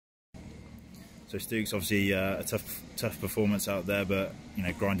So Stooke's obviously a tough performance out there, but you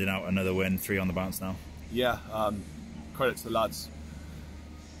know, grinding out another win, 3 on the bounce now. Yeah, credit to the lads.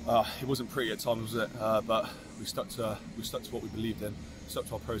 It wasn't pretty at times, was it? But we stuck to what we believed in, stuck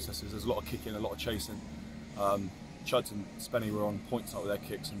to our processes. There's a lot of kicking, a lot of chasing. Chuds and Spenny were on points out with their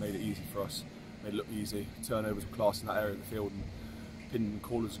kicks and made it easy for us. Made it look easy. Turnovers were class in that area of the field, and pin and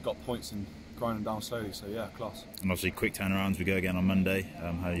callers got points and grinding down slowly. So yeah, class. And obviously quick turnarounds. We go again on Monday.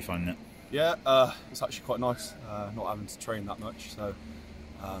 How are you finding it? Yeah, it's actually quite nice. Not having to train that much, so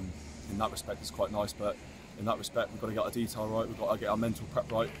in that respect it's quite nice. But in that respect, we've got to get our detail right. We've got to get our mental prep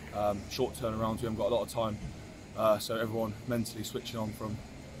right. Short turnarounds. We haven't got a lot of time, so everyone mentally switching on from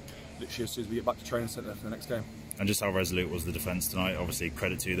literally as soon as we get back to training centre for the next game. And just how resolute was the defence tonight? Obviously,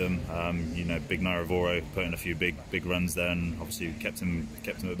 credit to them. You know, big Naravoro put in a few big runs there, and obviously kept him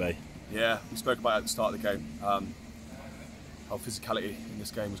at bay. Yeah, we spoke about it at the start of the game. How physicality in this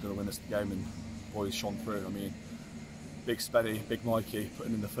game was going to win us the game, and boys shone through. I mean, big Spenny, big Mikey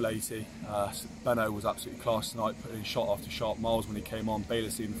putting in the full 80. Benno was absolutely class tonight, putting in shot after shot. Miles when he came on,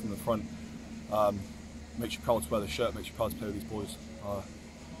 Bayless even from the front. Makes you proud to wear the shirt, makes you proud to play with these boys.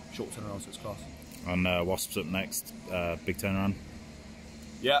 Short turnaround, so it's class. And Wasps up next, big turnaround.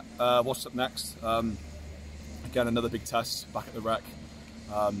 Yeah, Wasps up next. Again, another big test back at the Rec.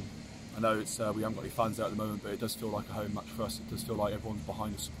 I know it's we haven't got any fans there at the moment, but it does feel like a home match for us. It does feel like everyone's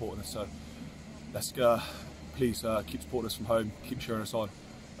behind us, supporting us. So let's please keep supporting us from home, keep cheering us on,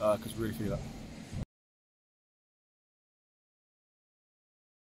 because we really feel that.